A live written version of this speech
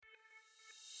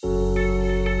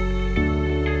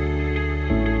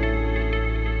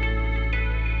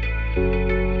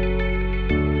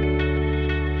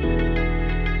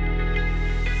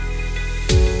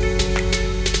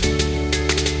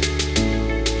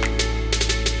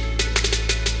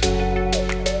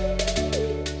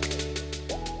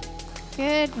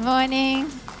Good morning.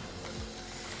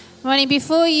 Morning.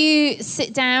 Before you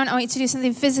sit down, I want you to do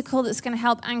something physical that's going to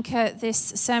help anchor this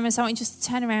sermon. So I want you just to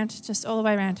turn around, just all the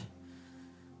way around.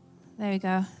 There we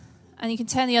go. And you can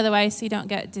turn the other way so you don't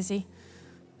get dizzy.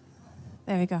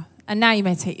 There we go. And now you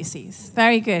may take your seats.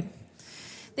 Very good.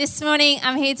 This morning,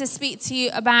 I'm here to speak to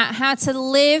you about how to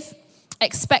live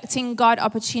expecting God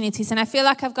opportunities. And I feel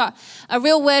like I've got a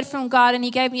real word from God, and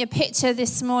he gave me a picture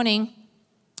this morning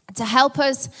to help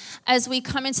us as we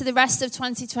come into the rest of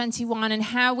 2021 and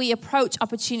how we approach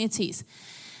opportunities.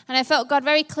 And I felt God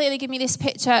very clearly give me this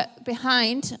picture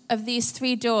behind of these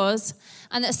three doors,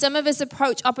 and that some of us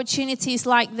approach opportunities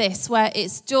like this, where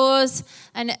it's doors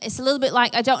and it's a little bit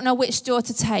like, I don't know which door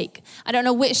to take. I don't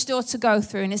know which door to go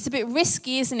through. And it's a bit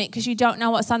risky, isn't it? Because you don't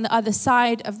know what's on the other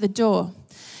side of the door.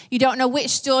 You don't know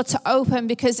which door to open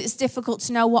because it's difficult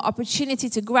to know what opportunity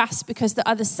to grasp because the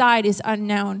other side is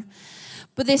unknown.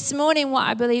 But this morning, what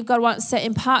I believe God wants to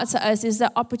impart to us is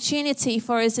that opportunity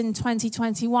for us in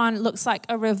 2021 looks like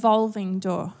a revolving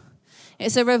door.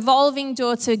 It's a revolving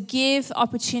door to give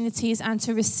opportunities and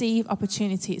to receive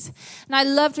opportunities. And I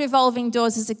loved revolving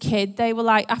doors as a kid. They were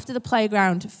like, after the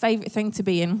playground, favorite thing to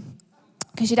be in.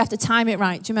 Because you'd have to time it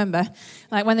right. Do you remember?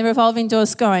 Like when the revolving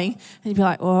door's going, and you'd be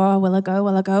like, oh, will I go?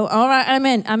 Will I go? All right, I'm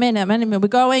in. And we're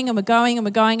going. And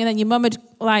then your mum would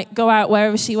like go out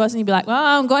wherever she was, and you'd be like, oh,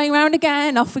 I'm going round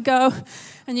again. Off we go.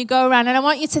 And you go around. And I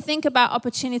want you to think about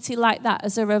opportunity like that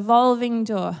as a revolving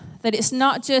door. That it's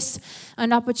not just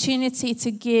an opportunity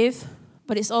to give,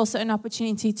 but it's also an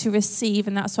opportunity to receive.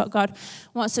 And that's what God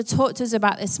wants to talk to us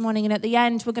about this morning. And at the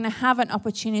end, we're going to have an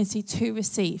opportunity to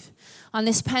receive. On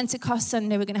this Pentecost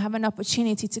Sunday, we're going to have an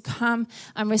opportunity to come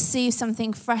and receive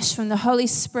something fresh from the Holy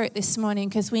Spirit this morning,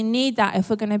 because we need that if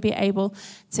we're going to be able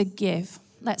to give.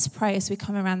 Let's pray as we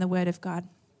come around the Word of God.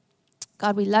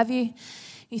 God, we love you.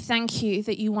 We thank you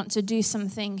that you want to do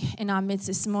something in our midst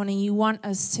this morning. You want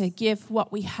us to give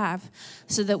what we have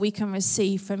so that we can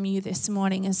receive from you this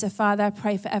morning. And so, Father, I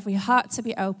pray for every heart to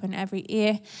be open, every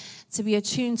ear to be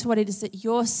attuned to what it is that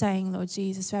you're saying, Lord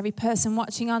Jesus. For every person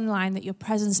watching online, that your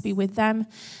presence be with them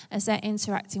as they're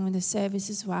interacting with the service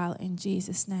as well. In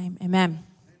Jesus' name, amen.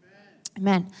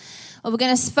 Amen. Well, we're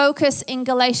going to focus in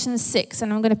Galatians 6,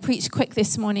 and I'm going to preach quick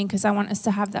this morning because I want us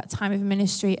to have that time of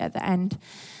ministry at the end.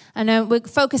 And we're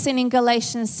focusing in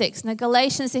Galatians 6. Now,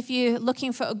 Galatians, if you're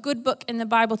looking for a good book in the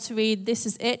Bible to read, this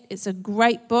is it. It's a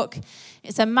great book.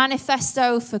 It's a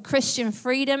manifesto for Christian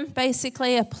freedom,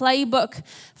 basically a playbook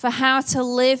for how to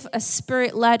live a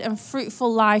spirit-led and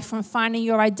fruitful life from finding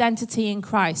your identity in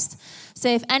Christ. So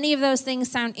if any of those things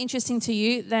sound interesting to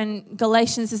you, then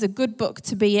Galatians is a good book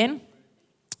to be in.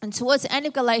 And towards the end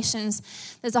of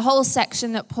Galatians, there's a whole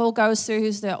section that Paul goes through,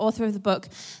 who's the author of the book,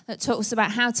 that talks about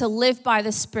how to live by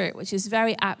the Spirit, which is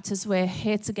very apt as we're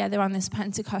here together on this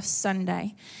Pentecost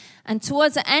Sunday. And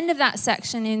towards the end of that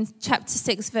section, in chapter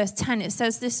 6, verse 10, it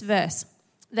says this verse,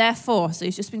 therefore, so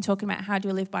he's just been talking about how do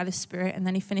we live by the Spirit, and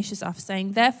then he finishes off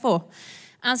saying, therefore,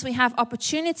 as we have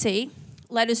opportunity,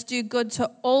 let us do good to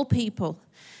all people,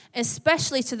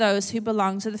 especially to those who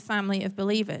belong to the family of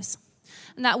believers.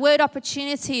 And that word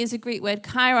opportunity is a Greek word,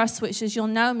 kairos, which, as you'll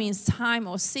know, means time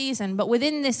or season. But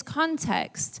within this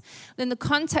context, within the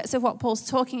context of what Paul's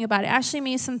talking about, it actually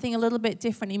means something a little bit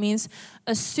different. It means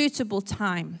a suitable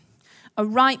time, a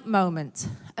right moment,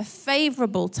 a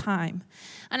favorable time.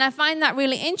 And I find that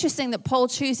really interesting that Paul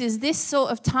chooses this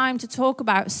sort of time to talk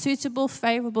about suitable,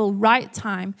 favorable, right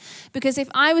time. Because if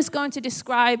I was going to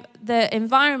describe the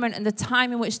environment and the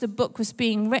time in which the book was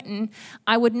being written,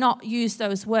 I would not use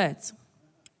those words.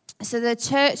 So the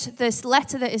church, this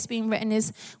letter that is being written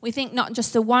is, we think, not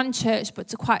just to one church, but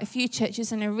to quite a few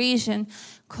churches in a region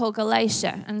called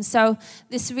Galatia. And so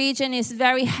this region is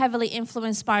very heavily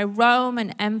influenced by Rome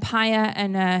and empire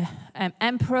and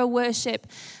emperor worship.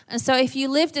 And so if you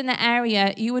lived in the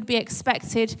area, you would be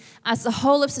expected, as the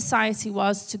whole of society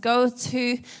was, to go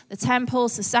to the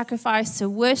temples, to sacrifice, to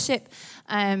worship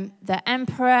the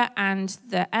emperor and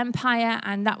the empire,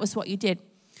 and that was what you did.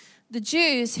 The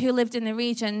Jews who lived in the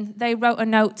region, they wrote a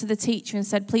note to the teacher and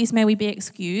said, please may we be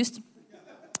excused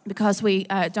because we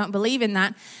don't believe in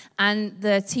that. And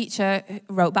the teacher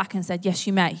wrote back and said, yes,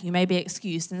 you may be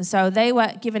excused. And so they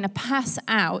were given a pass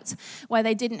out where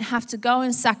they didn't have to go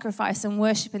and sacrifice and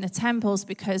worship in the temples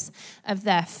because of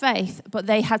their faith, but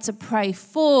they had to pray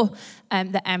for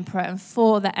the emperor and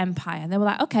for the empire. And they were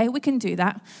like, okay, we can do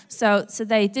that. So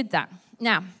they did that.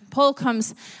 Now, Paul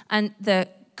comes and the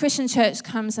Christian church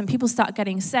comes and people start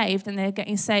getting saved, and they're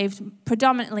getting saved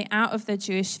predominantly out of the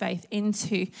Jewish faith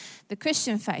into the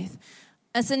Christian faith.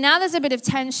 And so now there's a bit of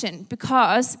tension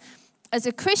because as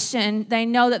a Christian, they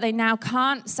know that they now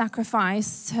can't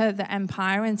sacrifice to the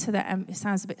empire and to the... It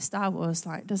sounds a bit Star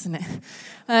Wars-like, doesn't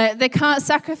it? They can't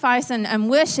sacrifice and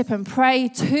worship and pray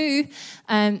to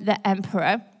the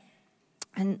emperor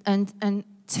and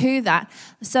to that.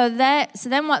 So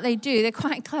then what they do, they're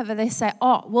quite clever. They say,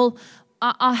 oh, well,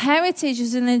 our heritage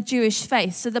is in the Jewish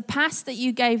faith. So the past that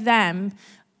you gave them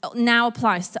now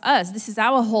applies to us. This is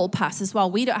our hall pass as well.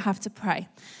 We don't have to pray.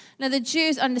 Now, the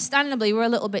Jews, understandably, were a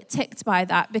little bit ticked by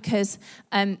that because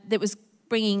it was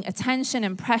bringing attention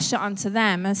and pressure onto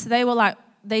them. And so they were like,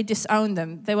 they disowned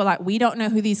them. They were like, we don't know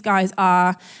who these guys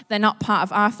are. They're not part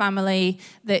of our family.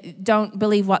 They don't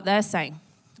believe what they're saying.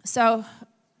 So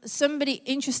somebody,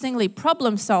 interestingly,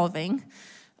 problem solving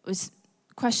was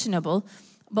questionable.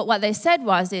 But what they said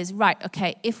is, right,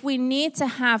 okay, if we need to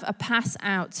have a pass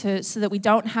out so that we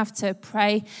don't have to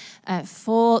pray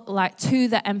to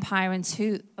the empire and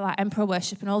to emperor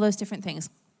worship and all those different things,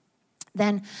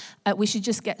 then we should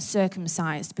just get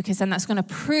circumcised, because then that's going to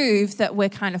prove that we're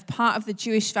kind of part of the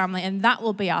Jewish family, and that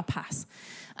will be our pass.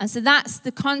 And so that's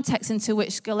the context into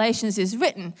which Galatians is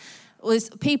written, was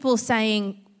people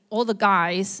saying, all the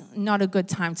guys, not a good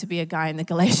time to be a guy in the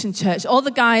Galatian church. All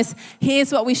the guys, here's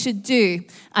what we should do.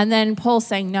 And then Paul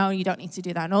saying, no, you don't need to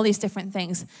do that, and all these different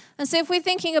things. And so if we're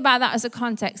thinking about that as a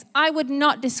context, I would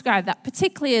not describe that,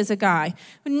 particularly as a guy,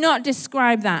 would not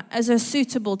describe that as a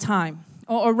suitable time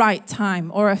or a right time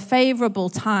or a favorable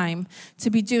time to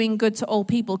be doing good to all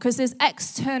people, because there's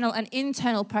external and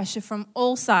internal pressure from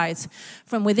all sides,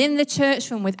 from within the church,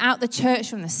 from without the church,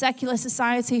 from the secular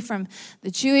society, from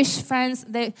the Jewish friends.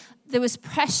 There was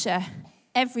pressure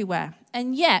everywhere.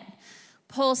 And yet,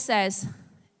 Paul says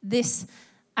this,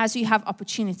 as you have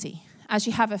opportunity, as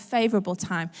you have a favorable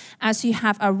time, as you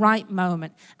have a right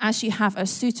moment, as you have a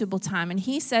suitable time. And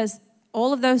he says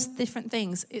all of those different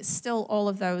things, it's still all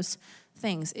of those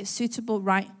things. It's suitable,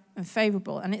 right, and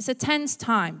favorable. And it's a tense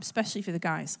time, especially for the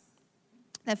guys.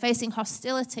 They're facing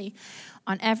hostility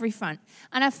on every front.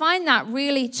 And I find that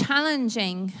really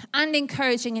challenging and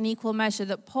encouraging in equal measure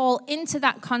that Paul, into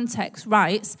that context,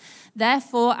 writes,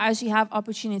 therefore, as you have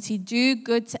opportunity, do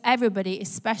good to everybody,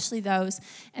 especially those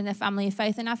in the family of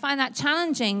faith. And I find that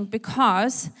challenging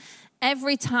because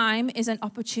every time is an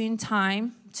opportune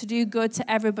time to do good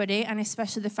to everybody, and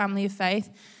especially the family of faith.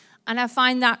 And I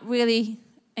find that really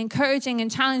encouraging and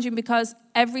challenging because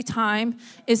every time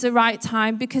is the right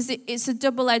time, because it's a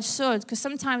double-edged sword. Because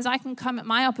sometimes I can come at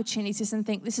my opportunities and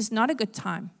think, this is not a good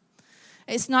time.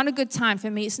 It's not a good time for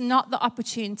me. It's not the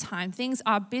opportune time. Things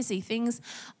are busy. Things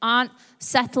aren't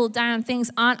settled down.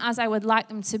 Things aren't as I would like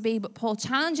them to be. But Paul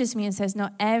challenges me and says, no,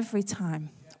 every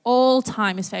time. All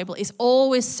time is favorable. It's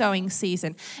always sowing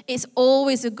season. It's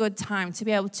always a good time to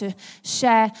be able to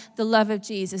share the love of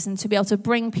Jesus and to be able to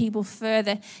bring people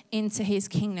further into his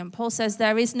kingdom. Paul says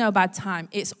there is no bad time.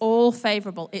 It's all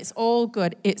favorable. It's all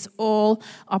good. It's all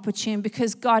opportune,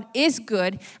 because God is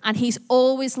good and he's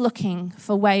always looking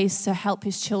for ways to help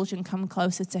his children come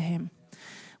closer to him.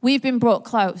 We've been brought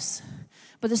close.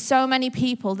 But there's so many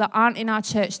people that aren't in our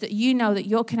church that you know that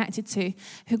you're connected to,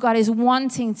 who God is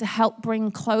wanting to help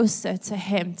bring closer to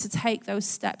him, to take those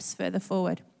steps further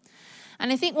forward.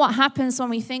 And I think what happens when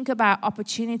we think about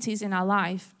opportunities in our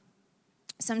life,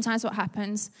 sometimes what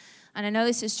happens, and I know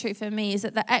this is true for me, is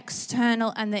that the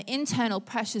external and the internal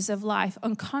pressures of life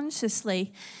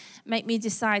unconsciously make me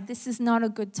decide this is not a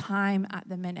good time at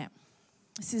the minute.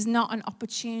 This is not an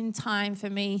opportune time for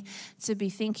me to be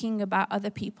thinking about other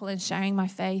people and sharing my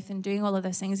faith and doing all of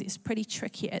those things. It's pretty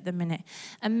tricky at the minute.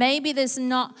 And maybe there's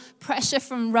not pressure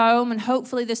from Rome, and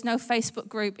hopefully there's no Facebook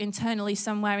group internally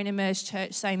somewhere in Emerge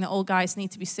Church saying that all guys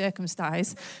need to be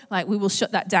circumcised. Like, we will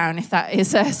shut that down if that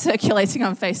is circulating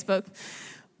on Facebook.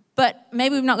 But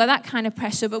maybe we've not got that kind of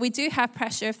pressure, but we do have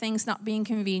pressure of things not being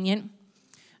convenient,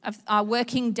 of our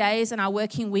working days and our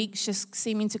working weeks just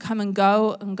seeming to come and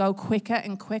go quicker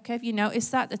and quicker. Have you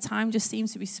noticed that? The time just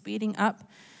seems to be speeding up.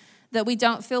 That we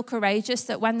don't feel courageous,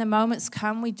 that when the moments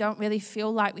come, we don't really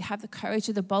feel like we have the courage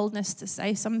or the boldness to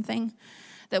say something.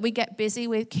 That we get busy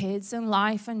with kids and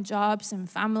life and jobs and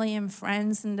family and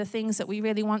friends and the things that we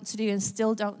really want to do and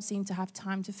still don't seem to have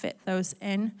time to fit those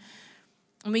in.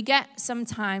 And we get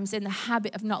sometimes in the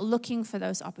habit of not looking for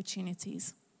those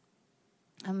opportunities.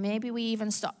 And maybe we even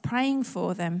stop praying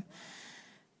for them.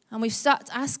 And we start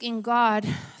asking God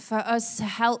for us to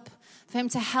help, for him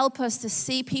to help us to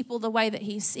see people the way that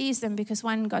he sees them. Because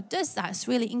when God does that, it's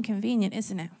really inconvenient,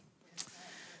 isn't it?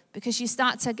 Because you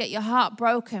start to get your heart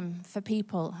broken for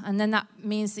people. And then that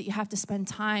means that you have to spend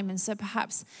time. And so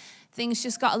perhaps things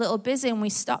just got a little busy and we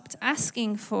stopped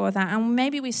asking for that. And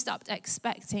maybe we stopped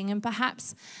expecting. And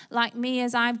perhaps, like me,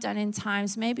 as I've done in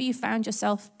times, maybe you found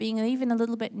yourself being even a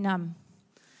little bit numb.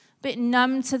 A bit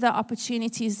numb to the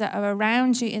opportunities that are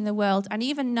around you in the world, and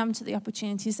even numb to the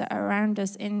opportunities that are around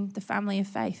us in the family of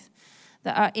faith,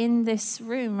 that are in this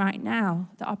room right now,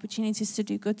 the opportunities to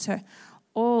do good to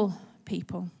all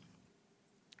people.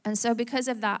 And so because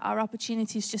of that, our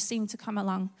opportunities just seem to come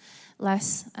along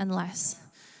less and less.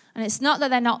 And it's not that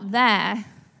they're not there,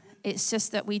 it's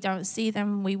just that we don't see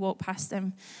them, we walk past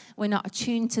them, we're not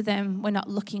attuned to them, we're not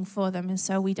looking for them, and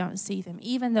so we don't see them,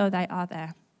 even though they are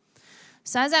there.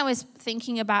 So as I was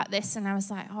thinking about this, and I was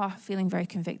like, feeling very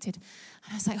convicted.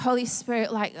 I was like, Holy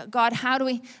Spirit, like, God, how do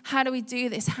we do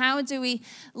this? How do we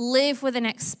live with an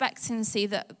expectancy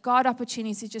that God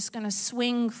opportunities are just going to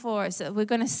swing for us, that we're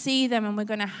going to see them and we're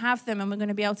going to have them and we're going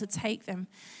to be able to take them?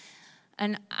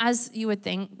 And as you would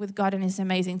think, with God and his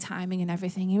amazing timing and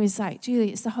everything, he was like,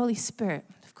 Julie, it's the Holy Spirit.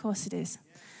 Of course it is.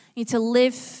 You need to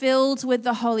live filled with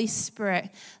the Holy Spirit.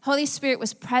 Holy Spirit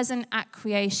was present at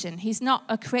creation. He's not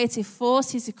a creative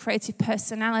force, he's a creative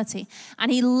personality.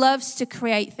 And he loves to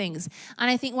create things. And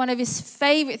I think one of his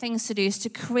favorite things to do is to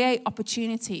create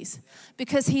opportunities.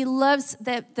 Because he loves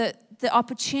the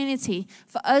opportunity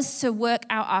for us to work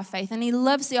out our faith. And he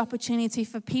loves the opportunity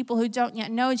for people who don't yet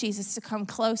know Jesus to come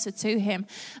closer to him.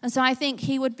 And so I think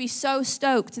he would be so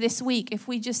stoked this week if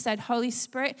we just said, Holy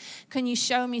Spirit, can you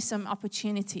show me some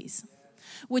opportunities?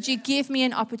 Would you give me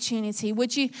an opportunity?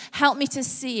 Would you help me to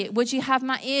see it? Would you have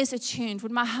my ears attuned?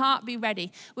 Would my heart be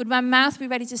ready? Would my mouth be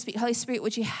ready to speak? Holy Spirit,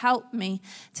 would you help me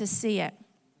to see it?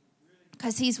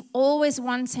 Because he's always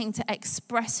wanting to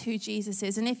express who Jesus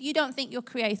is. And if you don't think you're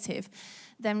creative,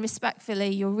 then respectfully,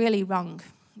 you're really wrong.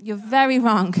 You're very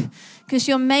wrong. Because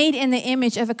you're made in the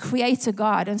image of a creator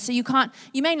God. And so you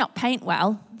may not paint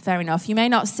well, fair enough. You may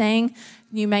not sing.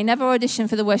 You may never audition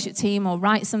for the worship team or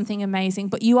write something amazing.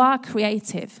 But you are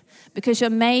creative because you're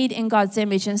made in God's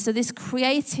image. And so this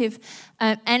creative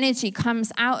energy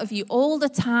comes out of you all the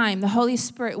time. The Holy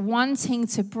Spirit wanting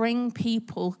to bring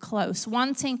people close,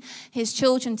 wanting his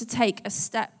children to take a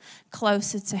step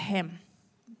closer to him.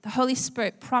 The Holy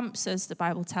Spirit prompts us, the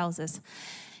Bible tells us.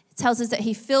 It tells us that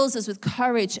he fills us with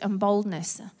courage and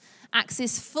boldness. Acts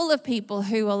is full of people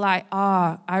who were like,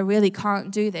 I really can't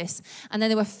do this. And then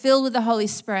they were filled with the Holy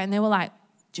Spirit and they were like,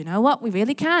 do you know what? We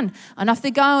really can. And off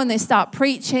they go and they start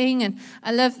preaching. And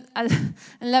I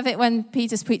love it when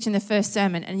Peter's preaching the first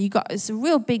sermon and it's a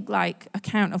real big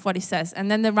account of what he says.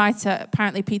 And then the writer,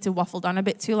 apparently Peter waffled on a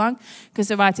bit too long because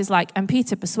the writer's like, and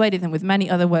Peter persuaded them with many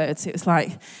other words. It was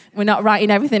like, we're not writing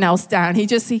everything else down. He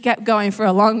kept going for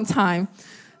a long time.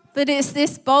 But it's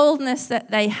this boldness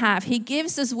that they have. He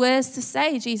gives us words to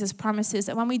say. Jesus promises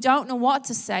that when we don't know what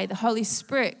to say, the Holy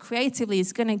Spirit creatively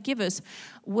is going to give us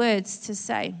words to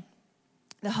say.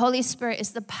 The Holy Spirit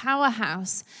is the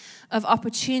powerhouse of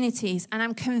opportunities, and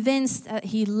I'm convinced that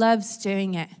he loves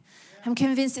doing it. I'm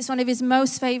convinced it's one of his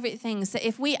most favorite things, that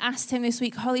if we asked him this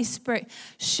week, Holy Spirit,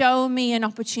 show me an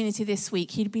opportunity this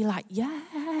week, he'd be like,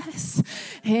 yes,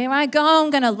 here I go. I'm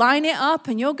going to line it up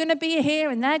and you're going to be here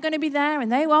and they're going to be there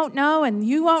and they won't know and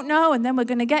you won't know and then we're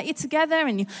going to get you together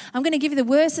and I'm going to give you the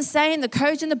words to say and the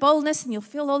courage and the boldness and you'll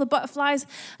feel all the butterflies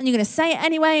and you're going to say it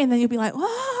anyway and then you'll be like,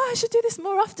 I should do this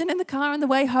more often in the car on the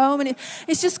way home. And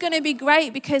it's just going to be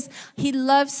great because he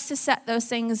loves to set those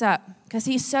things up because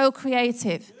he's so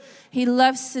creative. He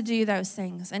loves to do those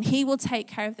things, and he will take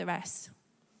care of the rest.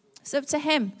 It's up to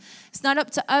him. It's not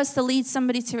up to us to lead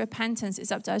somebody to repentance. It's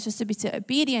up to us just to be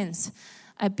obedient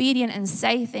and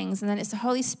say things, and then it's the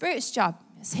Holy Spirit's job.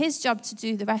 It's his job to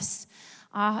do the rest.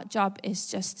 Our job is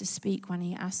just to speak when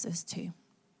he asks us to.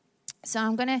 So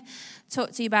I'm going to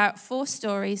talk to you about 4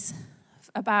 stories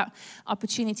about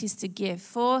opportunities to give,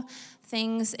 4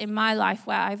 things in my life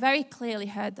where I very clearly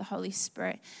heard the Holy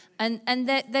Spirit. And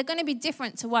they're going to be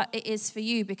different to what it is for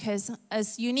you because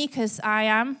as unique as I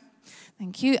am,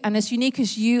 thank you, and as unique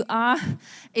as you are,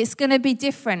 it's going to be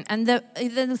different. And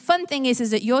the fun thing is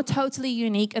that you're totally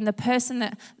unique and the person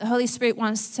that the Holy Spirit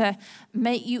wants to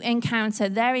make you encounter,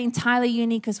 they're entirely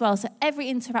unique as well. So every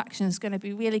interaction is going to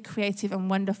be really creative and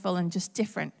wonderful and just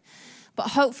different.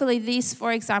 But hopefully these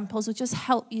 4 examples will just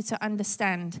help you to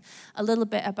understand a little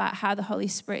bit about how the Holy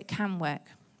Spirit can work.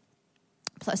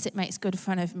 Plus it makes good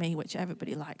fun of me, which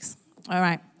everybody likes. All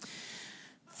right.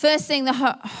 First thing the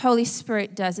Holy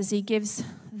Spirit does is he gives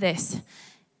this.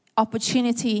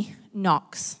 Opportunity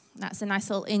knocks. That's a nice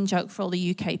little in-joke for all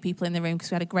the UK people in the room because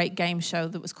we had a great game show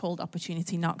that was called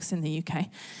Opportunity Knocks in the UK.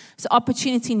 So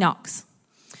opportunity knocks.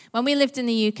 When we lived in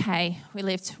the UK, we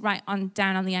lived right on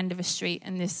down on the end of a street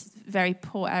in this very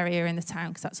poor area in the town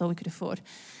because that's all we could afford.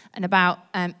 And about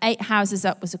 8 houses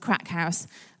up was a crack house,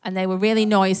 and they were really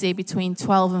noisy between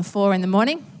 12 and 4 in the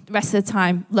morning. The rest of the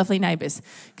time, lovely neighbours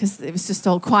because it was just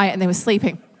all quiet and they were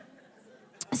sleeping.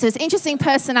 So it's interesting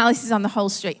personalities on the whole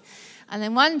street. And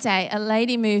then one day, a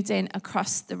lady moved in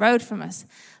across the road from us.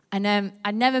 And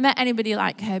I'd never met anybody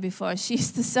like her before. She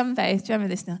used to sunbathe. Do you remember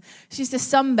this now? She used to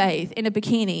sunbathe in a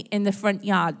bikini in the front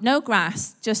yard. No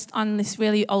grass, just on this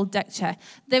really old deck chair.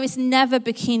 There is never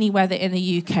bikini weather in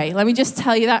the UK. Let me just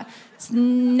tell you that. It's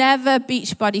never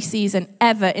beach body season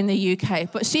ever in the UK.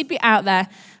 But she'd be out there,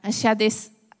 and she had this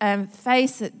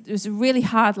face that was a really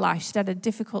hard life. She'd had a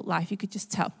difficult life, you could just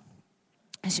tell.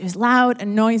 And she was loud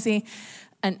and noisy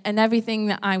and everything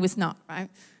that I was not, right?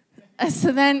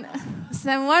 So then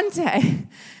one day,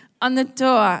 on the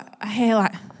door, I hear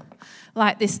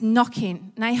like this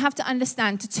knocking. Now, you have to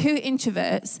understand, to 2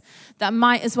 introverts, that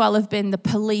might as well have been the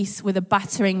police with a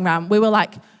battering ram. We were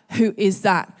like, who is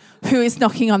that? Who is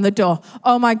knocking on the door?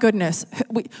 Oh, my goodness.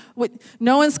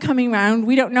 No one's coming round.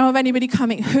 We don't know of anybody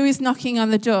coming. Who is knocking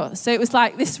on the door? So it was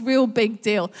like this real big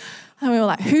deal. And we were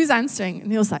like, who's answering?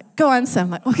 And he was like, go answer. I'm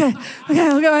like, okay,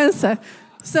 I'll go answer.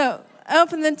 So I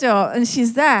open the door, and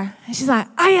she's there. And she's like,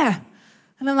 hiya.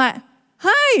 And I'm like,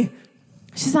 hi.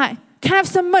 She's like, can I have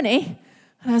some money?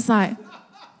 And I was like,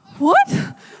 what?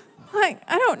 Like,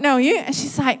 I don't know you. And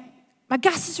she's like, my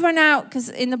gas has run out. Because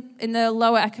in the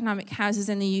lower economic houses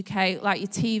in the UK, like your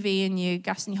TV and your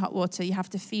gas and your hot water, you have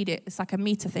to feed it. It's like a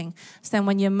meter thing. So then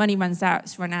when your money runs out,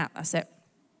 it's run out. That's it.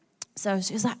 So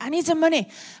she was like, I need some money.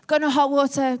 I've got no hot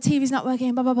water. TV's not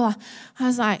working, blah, blah, blah. I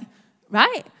was like,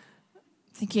 right.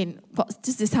 Thinking, what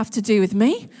does this have to do with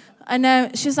me?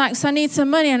 And she was like, so I need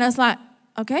some money. And I was like,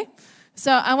 okay.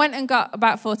 So I went and got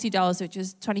about $40, which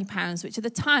was £20, which at the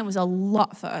time was a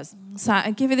lot for us. So I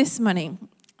give her this money.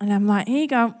 And I'm like, here you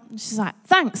go. And she's like,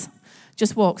 thanks.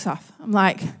 Just walks off. I'm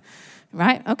like,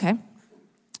 right, okay.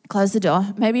 Close the door.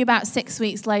 Maybe about 6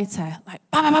 weeks later, like,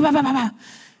 bah, bah, bah, bah, bah, bah.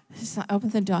 She's like, open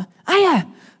the door. Hiya.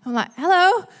 I'm like,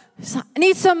 hello. She's like, I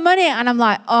need some money. And I'm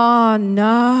like, oh,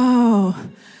 no.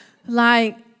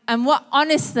 Like, and what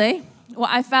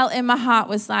I felt in my heart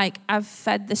was like, I've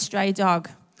fed the stray dog.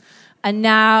 And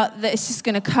now it's just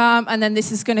going to come, and then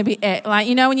this is going to be it. Like,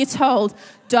 you know, when you're told,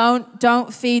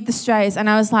 don't feed the strays. And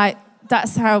I was like,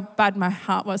 that's how bad my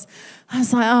heart was. I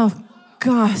was like, oh,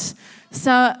 gosh.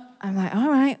 So I'm like, all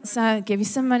right, so I'll give you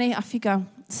some money, off you go.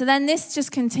 So then this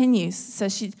just continues. So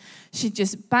she'd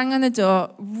just bang on the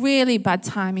door, really bad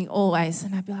timing always.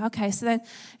 And I'd be like, okay. So then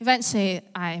eventually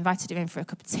I invited her in for a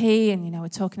cup of tea, and, you know, we're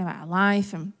talking about her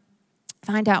life and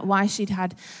find out why she'd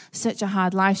had such a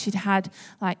hard life. She'd had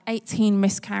like 18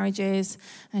 miscarriages,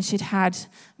 and she'd had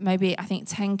maybe, I think,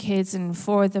 10 kids, and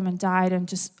 4 of them had died, and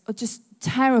just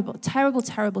terrible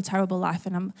life.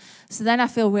 And so then I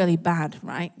feel really bad,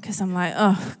 right? Because I'm like,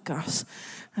 oh, gosh,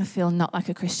 I feel not like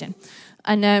a Christian.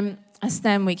 And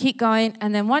then we keep going,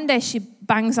 and then one day she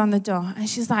bangs on the door, and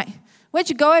she's like, where'd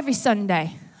you go every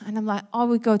Sunday? And I'm like, oh,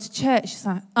 we go to church. She's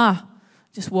like,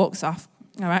 just walks off.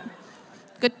 All right,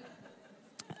 good.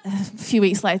 A few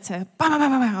weeks later, bang, bang,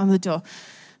 bang, bang, on the door.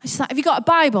 And she's like, have you got a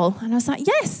Bible? And I was like,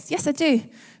 yes, I do.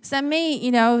 So me,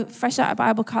 you know, fresh out of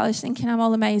Bible college, thinking I'm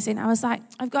all amazing, I was like,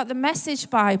 I've got the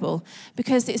Message Bible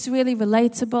because it's really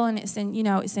relatable, and it's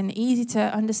in easy to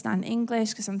understand English,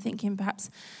 because I'm thinking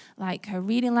perhaps like her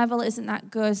reading level isn't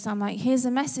that good. So I'm like, here's a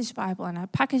Message Bible. And I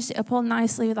packaged it up all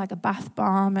nicely with like a bath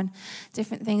bomb and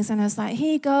different things. And I was like,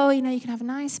 here you go, you know, you can have a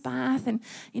nice bath and,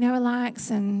 you know, relax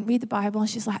and read the Bible. And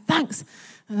she's like, thanks.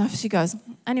 And off she goes.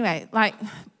 Anyway, like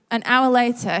an hour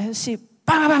later, she,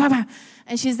 bang, bang, bang, bang,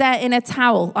 and she's there in a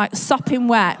towel, like sopping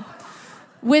wet,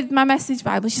 with my Message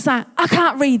Bible. She's like, I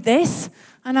can't read this.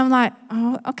 And I'm like,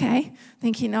 oh, okay.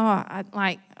 Thinking,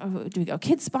 do we go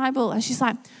Kids Bible? And she's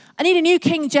like, I need a New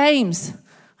King James.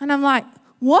 And I'm like,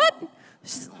 what?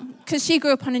 Because she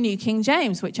grew up on a New King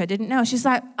James, which I didn't know. She's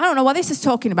like, I don't know what this is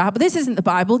talking about, but this isn't the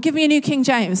Bible. Give me a New King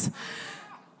James.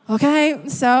 Okay,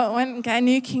 so I went and got a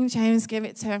New King James, give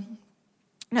it to her.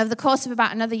 And over the course of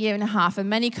about another year and a half, and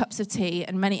many cups of tea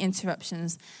and many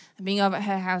interruptions, and being over at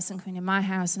her house and coming to my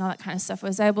house and all that kind of stuff, I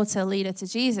was able to lead her to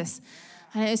Jesus.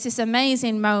 And it was this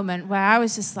amazing moment where I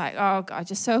was just like, oh, God,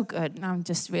 you're so good. And I'm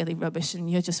just really rubbish. And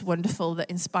you're just wonderful that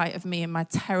in spite of me and my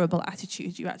terrible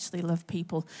attitude, you actually love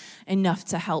people enough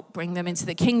to help bring them into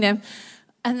the kingdom.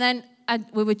 And then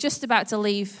we were just about to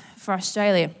leave for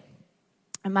Australia.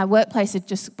 And my workplace had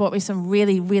just bought me some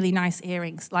really, really nice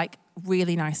earrings, like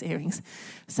really nice earrings.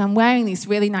 So I'm wearing these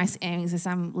really nice earrings as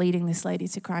I'm leading this lady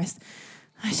to Christ.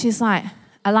 And she's like,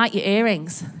 I like your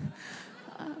earrings.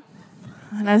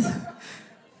 And I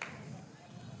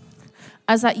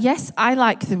was like, yes, I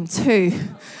like them too.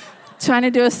 Trying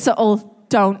to do a subtle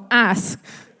don't ask.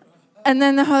 And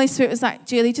then the Holy Spirit was like,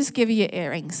 Julie, just give her your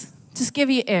earrings. Just give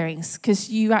her your earrings, because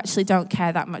you actually don't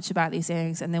care that much about these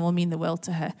earrings, and they will mean the world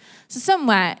to her. So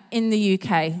somewhere in the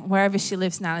UK, wherever she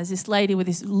lives now, there's this lady with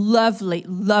this lovely,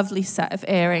 lovely set of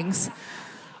earrings.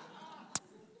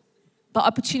 But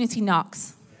opportunity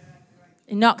knocks.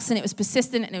 It knocks, and it was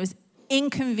persistent, and it was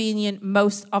inconvenient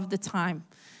most of the time.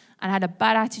 And I had a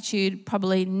bad attitude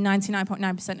probably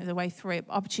 99.9% of the way through it.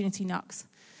 But opportunity knocks.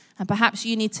 And perhaps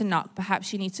you need to knock.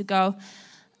 Perhaps you need to go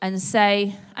and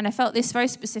say, and I felt this very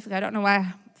specifically. I don't know why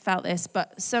I felt this,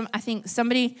 but I think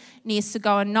somebody needs to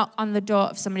go and knock on the door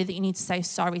of somebody that you need to say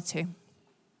sorry to.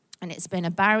 And it's been a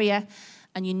barrier,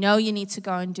 and you know you need to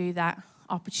go and do that.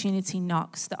 Opportunity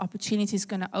knocks. The opportunity is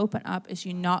going to open up as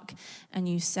you knock and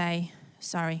you say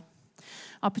sorry.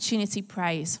 Opportunity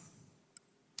prays.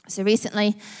 So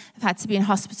recently, I've had to be in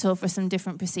hospital for some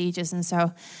different procedures, and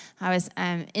so I was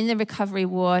in the recovery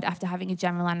ward after having a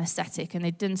general anesthetic, and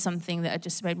they'd done something that had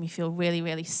just made me feel really,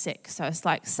 really sick. So I was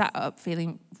like sat up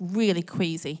feeling really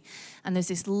queasy, and there's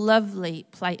this lovely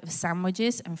plate of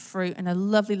sandwiches and fruit and a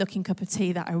lovely looking cup of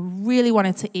tea that I really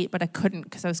wanted to eat, but I couldn't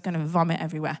because I was going to vomit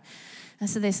everywhere. And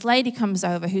so this lady comes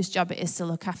over whose job it is to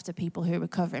look after people who are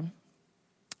recovering,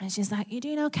 and she's like, "You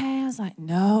doing okay?" I was like,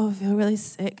 "No, I feel really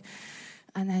sick."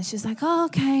 And then she's like, "Oh,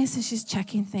 okay." So she's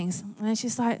checking things. And then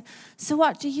she's like, "So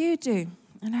what do you do?"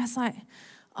 And I was like,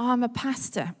 "Oh, I'm a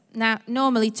pastor." Now,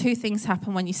 normally two things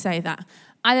happen when you say that.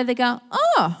 Either they go,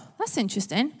 "Oh, that's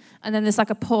interesting." And then there's like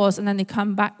a pause, and then they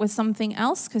come back with something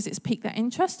else because it's piqued their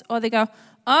interest. Or they go,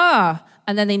 "Oh,"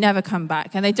 and then they never come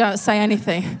back and they don't say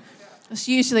anything. It's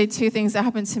usually two things that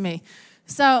happen to me.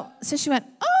 So she went,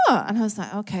 "Oh." And I was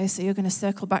like, "Okay, so you're going to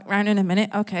circle back round in a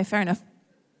minute. Okay, fair enough."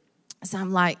 So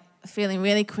I'm like, feeling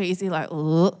really queasy, like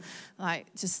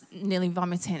just nearly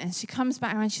vomiting. And she comes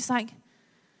back around, she's like,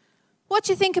 "What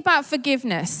do you think about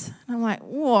forgiveness?" And I'm like,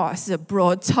 "Whoa, this is a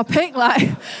broad topic. Like,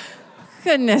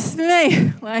 goodness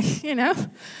me. Like,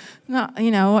 not,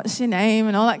 what's your name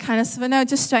and all that kind of stuff." But no,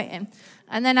 just straight in.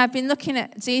 And then I've been looking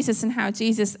at Jesus and how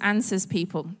Jesus answers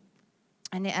people.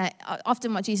 And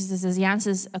often what Jesus does is he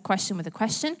answers a question with a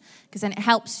question, because then it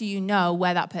helps you know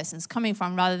where that person's coming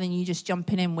from rather than you just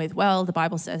jumping in with, "Well, the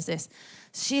Bible says this."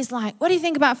 She's like, "What do you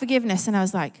think about forgiveness?" And I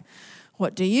was like,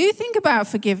 "What do you think about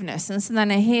forgiveness?" And so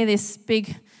then I hear this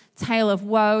big tale of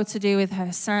woe to do with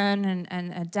her son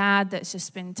and a dad that's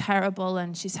just been terrible,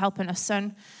 and she's helping her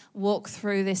son walk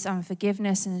through this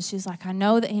unforgiveness. And she's like, "I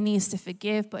know that he needs to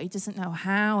forgive, but he doesn't know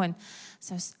how." And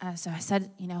so I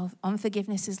said,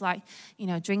 unforgiveness is like,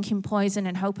 drinking poison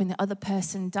and hoping the other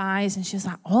person dies. And she's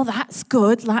like, "Oh, that's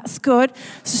good, that's good."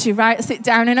 So she writes it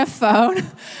down in her phone.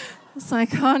 It's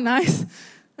like, "Oh, nice."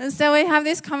 And so we have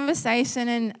this conversation,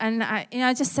 and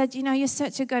I just said, "You're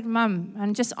such a good mum,"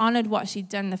 and just honored what she'd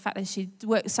done, the fact that she'd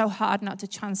worked so hard not to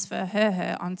transfer her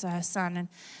hurt onto her son, and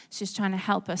she's trying to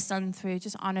help her son through,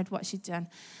 just honored what she'd done.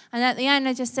 And at the end,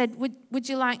 I just said, would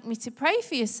you like me to pray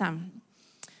for your son?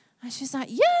 And she's like,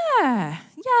 yeah,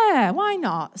 why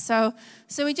not? So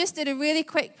we just did a really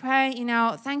quick prayer,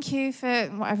 thank you for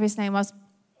whatever his name was.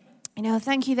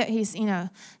 Thank you that he's,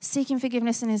 seeking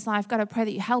forgiveness in his life. God, I pray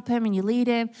that you help him and you lead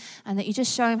him and that you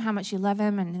just show him how much you love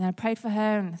him. And then I prayed for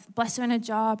her and bless her in her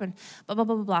job and blah, blah,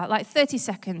 blah, blah, blah. Like 30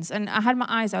 seconds. And I had my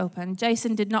eyes open.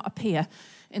 Jason did not appear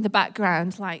in the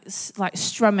background, like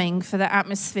strumming for the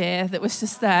atmosphere that was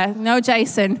just there. No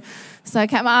Jason. So I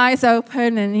kept my eyes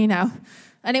open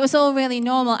and it was all really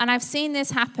normal. And I've seen this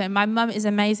happen. My mum is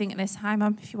amazing at this. Hi,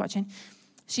 Mum, if you're watching.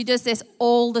 She does this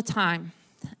all the time.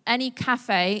 Any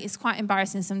cafe, it's quite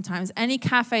embarrassing sometimes, any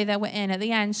cafe that we're in, at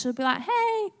the end, she'll be like,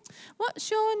 "Hey,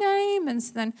 what's your name?" And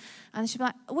she'll be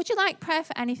like, "Would you like prayer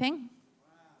for anything?"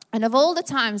 And of all the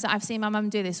times that I've seen my mum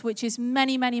do this, which is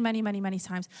many, many, many, many, many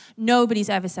times, nobody's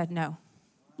ever said no.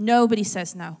 Nobody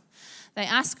says no. They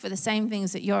ask for the same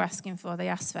things that you're asking for. They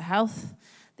ask for health.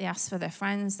 They ask for their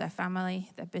friends, their family,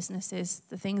 their businesses,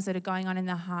 the things that are going on in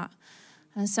their heart.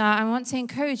 And so I want to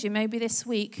encourage you, maybe this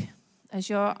week, as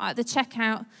you're at the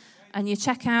checkout and you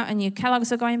check out and your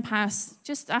Kellogg's are going past,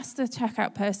 just ask the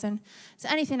checkout person, "Is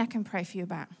there anything I can pray for you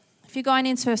about?" If you're going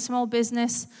into a small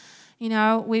business,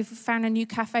 we've found a new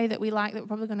cafe that we like that we're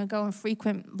probably going to go and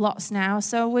frequent lots now.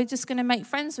 So we're just going to make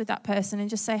friends with that person and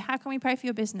just say, "How can we pray for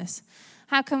your business?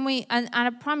 How can we?" And I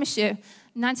promise you,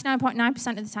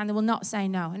 99.9% of the time, they will not say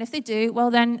no. And if they do,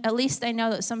 well, then at least they know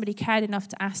that somebody cared enough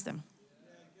to ask them.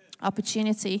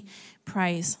 Opportunity,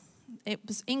 praise. It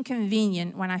was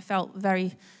inconvenient when I felt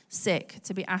very sick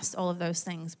to be asked all of those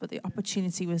things, but the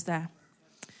opportunity was there.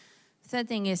 Third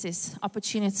thing is this: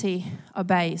 opportunity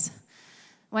obeys.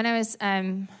 When I was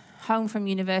home from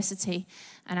university,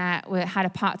 and I had a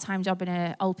part-time job in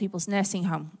an old people's nursing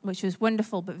home, which was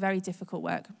wonderful but very difficult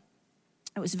work.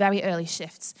 It was very early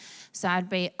shifts, so I'd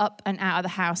be up and out of the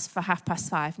house for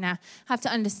 5:30. Now, I have to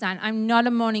understand, I'm not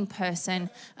a morning person,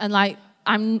 and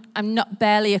I'm not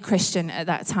barely a Christian at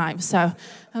that time. So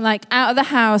I'm out of the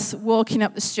house, walking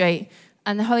up the street,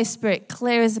 and the Holy Spirit,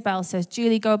 clear as a bell, says,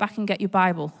 "Julie, go back and get your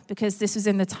Bible," because this was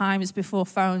in the times before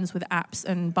phones with apps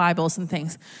and Bibles and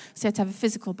things. So you had to have a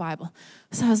physical Bible.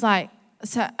 So I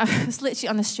was literally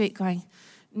on the street going,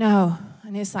 "No."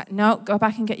 And he's like, "No, go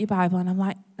back and get your Bible." And I'm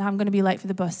like, "No, I'm going to be late for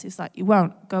the bus." He's like, "You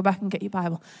won't. Go back and get your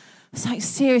Bible." It's like,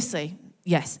 seriously?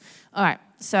 Yes. All right.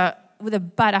 So with a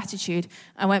bad attitude,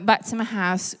 I went back to my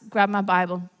house, grabbed my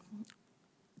Bible.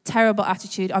 Terrible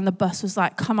attitude on the bus, was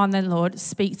like, "Come on then, Lord,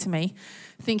 speak to me."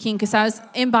 Thinking, because I was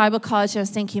in Bible college, I was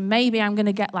thinking maybe I'm going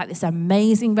to get this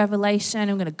amazing revelation.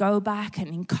 I'm going to go back, and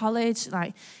in college,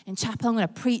 in chapel, I'm going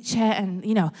to preach it, and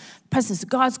the presence of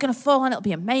God's going to fall, and it'll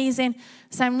be amazing.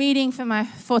 So I'm reading for my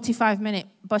 45-minute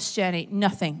bus journey.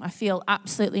 Nothing. I feel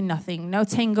absolutely nothing. No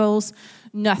tingles,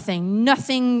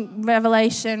 nothing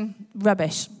revelation,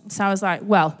 rubbish. So I was like,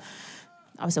 well,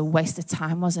 that was a waste of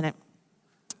time, wasn't it?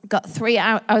 Got 3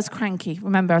 hours. I was cranky.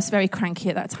 Remember, I was very cranky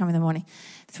at that time in the morning.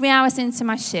 3 hours into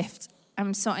my shift,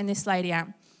 I'm sorting this lady out.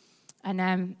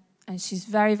 And she's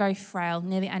very, very frail,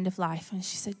 near the end of life. And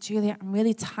she said, "Julia, I'm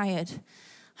really tired."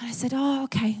 And I said, "Oh,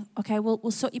 okay,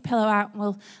 we'll sort your pillow out, and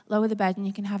we'll lower the bed, and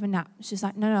you can have a nap." She's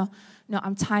like, No,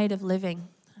 I'm tired of living.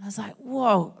 And I was like,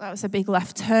 whoa, that was a big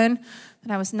left turn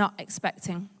that I was not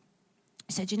expecting.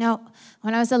 She said,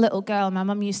 when I was a little girl, my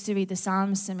mum used to read the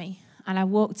Psalms to me. And I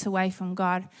walked away from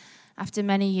God after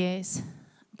many years.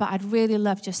 But I'd really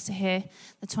love just to hear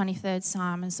the 23rd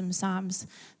Psalm and some Psalms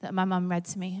that my mum read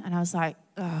to me. And I was like,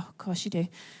 oh, of course you do.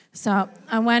 So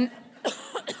I went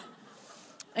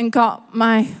and got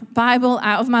my Bible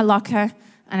out of my locker.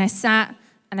 And I sat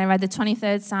and I read the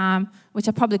 23rd Psalm, which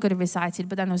I probably could have recited.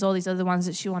 But then there was all these other ones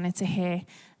that she wanted to hear.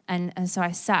 And so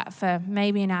I sat for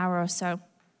maybe an hour or so.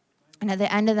 And at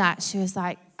the end of that, she was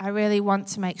like, "I really want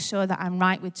to make sure that I'm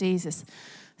right with Jesus."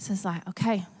 So I was like,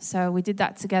 okay. So we did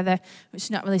that together, which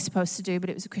you're not really supposed to do, but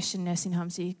it was a Christian nursing home,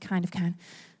 so you kind of can.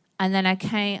 And then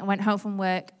I went home from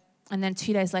work, and then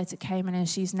 2 days later came in, and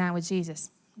she's now with Jesus.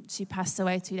 She passed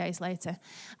away 2 days later.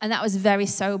 And that was very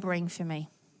sobering for me.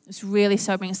 It was really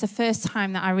sobering. It's the first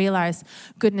time that I realized,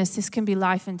 goodness, this can be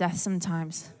life and death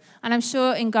sometimes. And I'm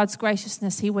sure in God's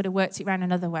graciousness, he would have worked it around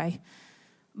another way.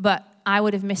 But I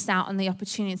would have missed out on the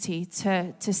opportunity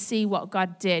to see what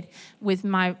God did with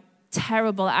my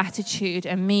terrible attitude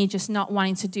and me just not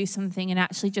wanting to do something and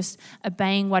actually just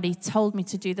obeying what he told me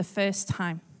to do the first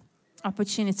time.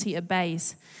 Opportunity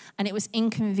obeys. And it was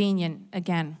inconvenient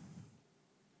again.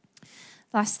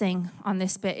 Last thing on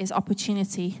this bit is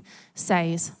opportunity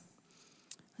says.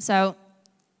 So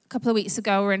a couple of weeks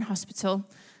ago, we were in hospital,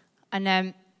 and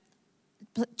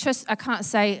I can't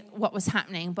say what was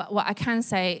happening, but what I can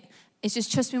say is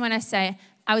just trust me when I say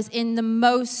I was in the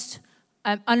most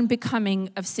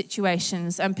unbecoming of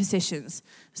situations and positions.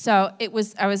 So I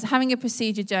was having a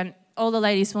procedure done. All the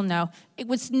ladies will know it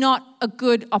was not a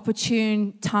good,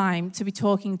 opportune time to be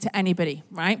talking to anybody,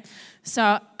 right?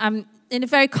 So I'm in a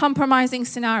very compromising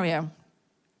scenario.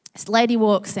 This lady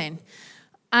walks in,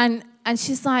 and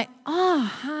she's like, "Oh,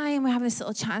 hi," and we're having this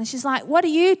little chat, and she's like, "What do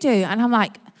you do?" And I'm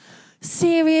like,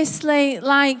 seriously,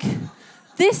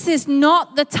 this is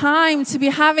not the time to be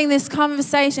having this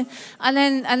conversation. And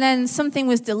then something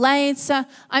was delayed. So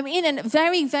I'm in a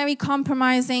very, very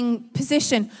compromising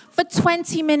position for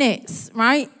 20 minutes,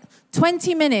 right?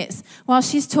 20 minutes while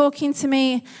she's talking to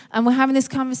me and we're having this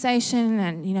conversation.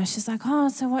 And, she's like, "Oh,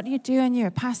 so what do you do? And you're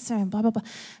a pastor and blah, blah, blah."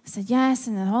 I said, "Yes."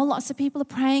 And then lots of people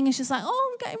are praying. And she's like, "Oh,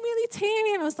 I'm getting really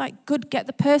teary." And I was like, "Good, get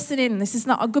the person in. This is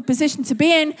not a good position to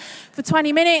be in for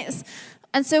 20 minutes.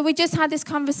 And so we just had this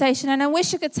conversation, and I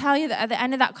wish I could tell you that at the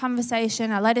end of that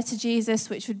conversation, I led her to Jesus,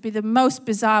 which would be the most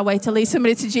bizarre way to lead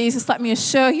somebody to Jesus, let me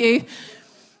assure you.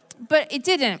 But it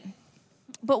didn't.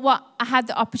 But what I had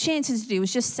the opportunity to do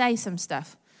was just say some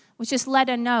stuff, was just let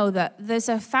her know that there's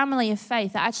a family of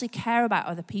faith that actually care about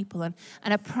other people and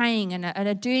are praying and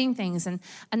are doing things. And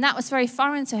that was very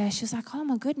foreign to her. She was like, "Oh,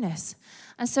 my goodness."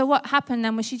 And so what happened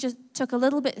then was she just took a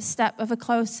little bit step of her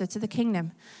closer to the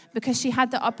kingdom because she had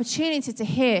the opportunity to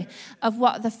hear of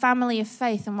what the family of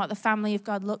faith and what the family of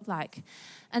God looked like.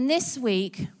 And this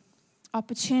week,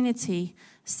 opportunity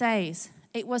says.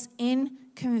 It was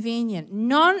inconvenient.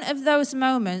 None of those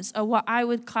moments are what I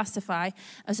would classify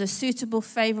as a suitable,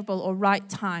 favorable, or right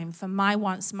time for my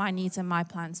wants, my needs, and my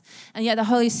plans. And yet the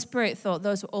Holy Spirit thought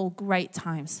those were all great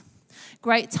times.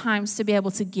 Great times to be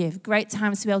able to give. Great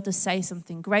times to be able to say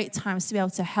something. Great times to be able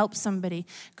to help somebody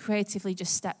creatively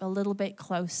just step a little bit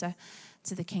closer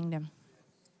to the kingdom.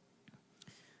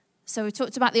 So we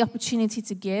talked about the opportunity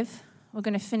to give. We're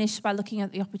going to finish by looking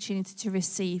at the opportunity to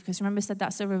receive, because remember I said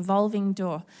that's a revolving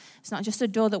door. It's not just a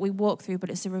door that we walk through, but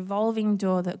it's a revolving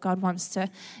door that God wants to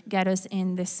get us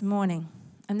in this morning.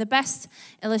 And the best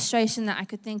illustration that I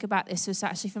could think about this was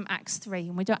actually from Acts 3,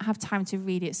 and we don't have time to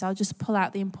read it, so I'll just pull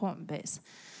out the important bits.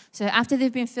 So after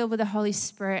they've been filled with the Holy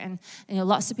Spirit and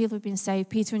lots of people have been saved,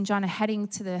 Peter and John are heading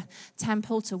to the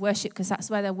temple to worship, because that's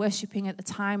where they're worshiping at the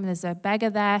time, and there's a beggar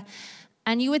there.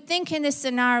 And you would think in this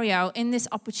scenario, in this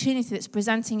opportunity that's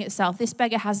presenting itself, this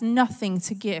beggar has nothing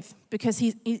to give because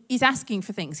he's asking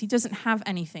for things. He doesn't have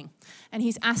anything, and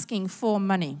he's asking for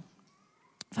money.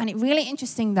 I find it really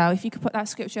interesting, though, if you could put that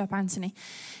scripture up, Anthony.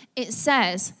 It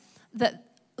says that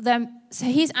so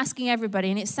he's asking everybody,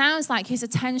 and it sounds like his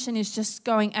attention is just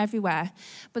going everywhere.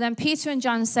 But then Peter and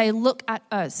John say, "Look at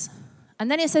us." And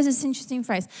then it says this interesting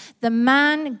phrase, the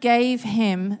man gave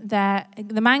them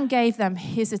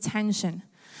his attention.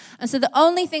 And so the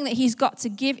only thing that he's got to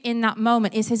give in that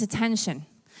moment is his attention.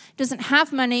 He doesn't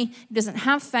have money, he doesn't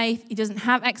have faith, he doesn't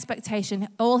have expectation.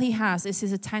 All he has is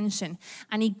his attention.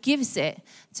 And he gives it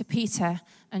to Peter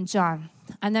and John.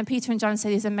 And then Peter and John say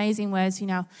these amazing words,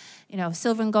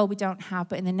 silver and gold we don't have,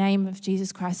 but in the name of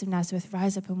Jesus Christ of Nazareth,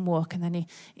 rise up and walk. And then he,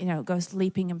 goes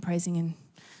leaping and praising and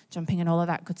jumping and all of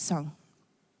that good song.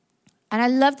 And I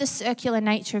love the circular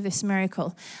nature of this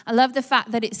miracle. I love the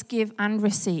fact that it's give and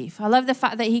receive. I love the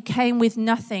fact that he came with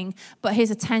nothing but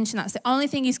his attention. That's the only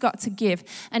thing he's got to give.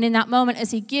 And in that moment,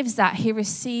 as he gives that, he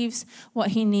receives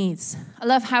what he needs. I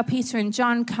love how Peter and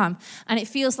John come, and it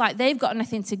feels like they've got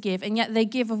nothing to give, and yet they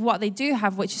give of what they do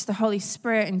have, which is the Holy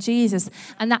Spirit and Jesus.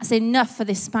 And that's enough for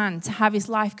this man to have his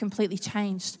life completely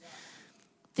changed.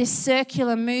 This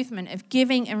circular movement of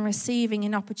giving and receiving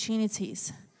in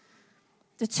opportunities.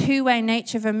 The two-way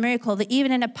nature of a miracle, that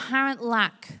even in apparent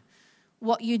lack,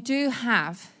 what you do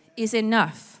have is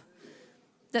enough.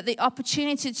 That the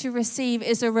opportunity to receive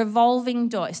is a revolving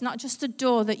door. It's not just a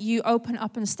door that you open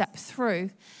up and step through.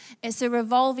 It's a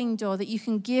revolving door that you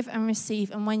can give and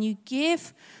receive. And when you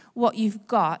give what you've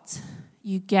got,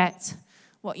 you get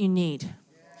what you need.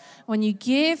 When you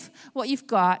give what you've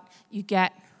got, you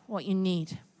get what you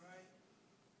need.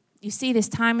 You see this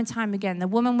time and time again. The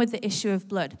woman with the issue of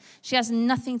blood. She has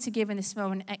nothing to give in this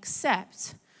moment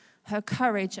except her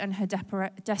courage and her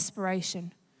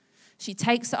desperation. She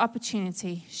takes the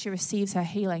opportunity. She receives her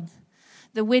healing.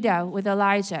 The widow with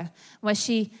Elijah,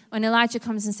 when Elijah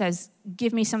comes and says,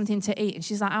 "Give me something to eat," and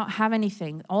she's like, "I don't have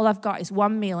anything. All I've got is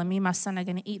one meal, and me and my son are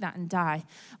going to eat that and die."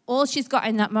 All she's got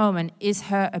in that moment is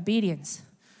her obedience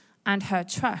and her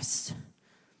trust.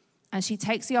 And she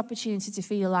takes the opportunity to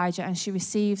feed Elijah, and she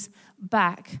receives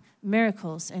back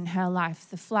miracles in her life.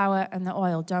 The flour and the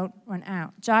oil don't run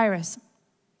out. Jairus,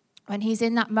 when he's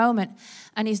in that moment,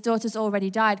 and his daughter's already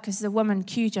died because the woman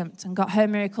Q-jumped and got her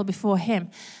miracle before him.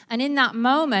 And in that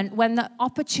moment, when the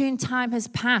opportune time has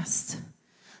passed,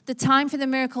 the time for the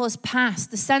miracle has passed.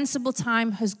 The sensible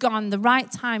time has gone. The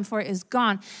right time for it is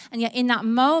gone. And yet in that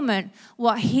moment,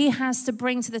 what he has to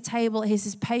bring to the table is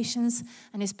his patience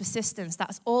and his persistence.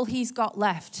 That's all he's got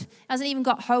left. He hasn't even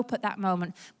got hope at that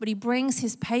moment. But he brings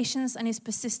his patience and his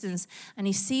persistence. And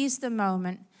he sees the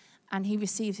moment, and he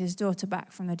receives his daughter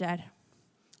back from the dead.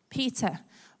 Peter,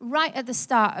 right at the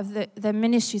start of the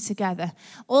ministry together,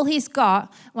 all he's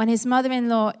got when his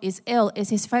mother-in-law is ill is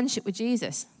his friendship with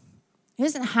Jesus. He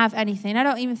doesn't have anything. I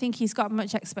don't even think he's got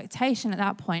much expectation at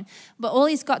that point. But all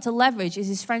he's got to leverage is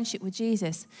his friendship with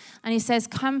Jesus. And he says,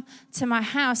 "Come to my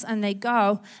house," and they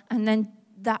go. And then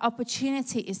that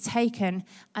opportunity is taken.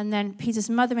 And then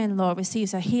Peter's mother-in-law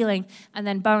receives her healing. And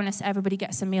then bonus, everybody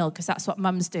gets a meal, because that's what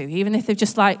mums do. Even if they're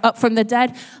just like up from the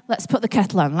dead, let's put the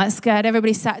kettle on. Let's get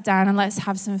everybody sat down and let's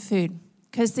have some food.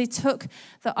 Because they took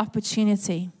the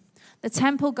opportunity. The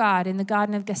temple guard in the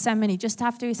Garden of Gethsemane, just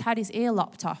after he's had his ear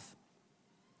lopped off,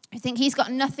 I think he's got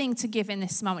nothing to give in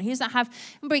this moment. He doesn't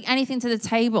bring anything to the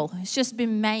table. He's just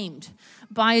been maimed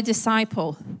by a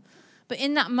disciple. But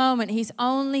in that moment, he's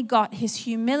only got his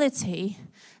humility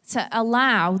to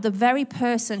allow the very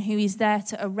person who he's there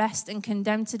to arrest and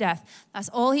condemn to death. That's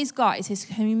all he's got, is his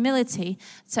humility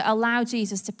to allow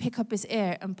Jesus to pick up his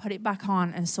ear and put it back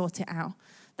on and sort it out.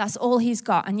 That's all he's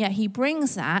got. And yet he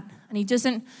brings that, and he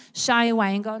doesn't shy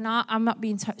away and go, no, I'm not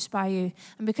being touched by you.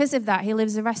 And because of that, he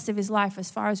lives the rest of his life, as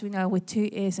far as we know, with 2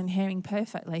 ears and hearing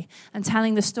perfectly and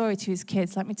telling the story to his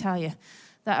kids. Let me tell you,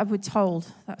 that I would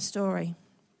told that story.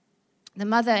 The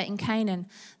mother in Canaan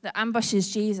that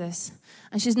ambushes Jesus,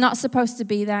 and she's not supposed to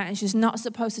be there, and she's not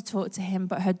supposed to talk to him,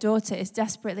 but her daughter is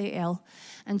desperately ill.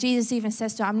 And Jesus even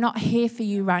says to her, I'm not here for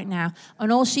you right now.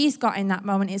 And all she's got in that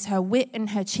moment is her wit and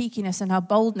her cheekiness and her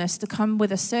boldness to come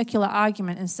with a circular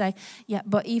argument and say, yeah,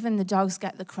 but even the dogs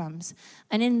get the crumbs.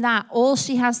 And in that, all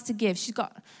she has to give, she's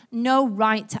got no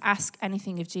right to ask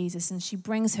anything of Jesus. And she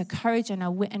brings her courage and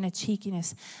her wit and her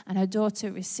cheekiness, and her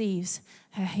daughter receives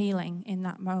her healing in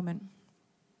that moment.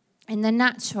 In the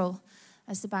natural,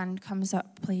 as the band comes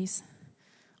up, please,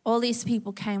 all these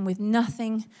people came with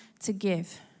nothing to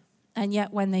give. And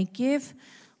yet when they give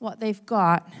what they've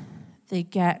got, they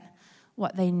get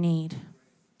what they need.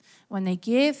 When they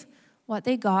give what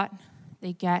they got,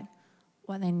 they get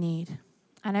what they need.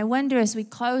 And I wonder, as we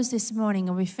close this morning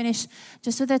and we finish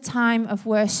just with a time of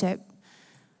worship,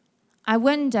 I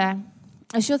wonder,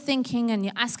 as you're thinking and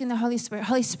you're asking the Holy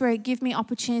Spirit, give me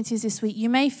opportunities this week. You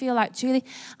may feel like, Julie,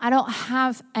 I don't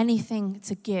have anything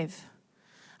to give.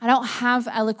 I don't have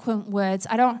eloquent words.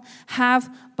 I don't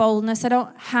have boldness. I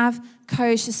don't have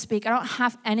courage to speak. I don't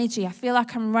have energy. I feel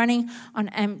like I'm running on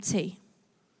empty.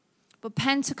 But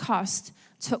Pentecost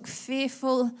took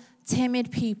fearful,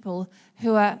 timid people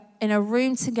who are in a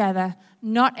room together,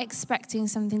 not expecting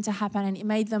something to happen, and it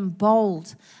made them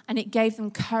bold, and it gave them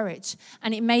courage,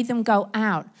 and it made them go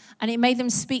out, and it made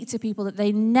them speak to people that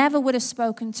they never would have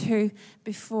spoken to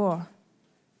before.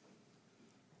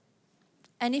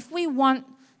 And if we want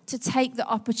to take the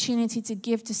opportunity to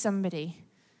give to somebody,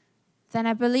 then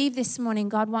I believe this morning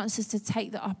God wants us to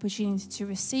take the opportunity to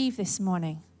receive this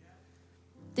morning.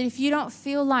 That if you don't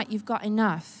feel like you've got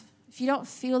enough, if you don't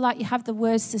feel like you have the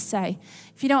words to say,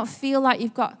 if you don't feel like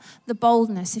you've got the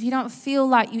boldness, if you don't feel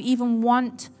like you even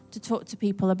want to talk to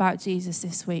people about Jesus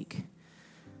this week,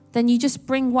 then you just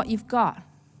bring what you've got.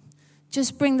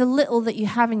 Just bring the little that you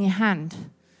have in your hand.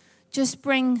 Just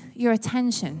bring your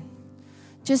attention.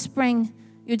 Just bring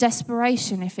your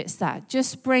desperation, if it's that.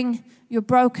 Just bring your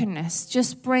brokenness.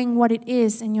 Just bring what it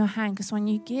is in your hand, because when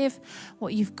you give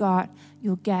what you've got,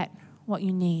 you'll get what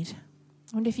you need.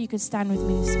 I wonder if you could stand with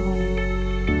me this morning.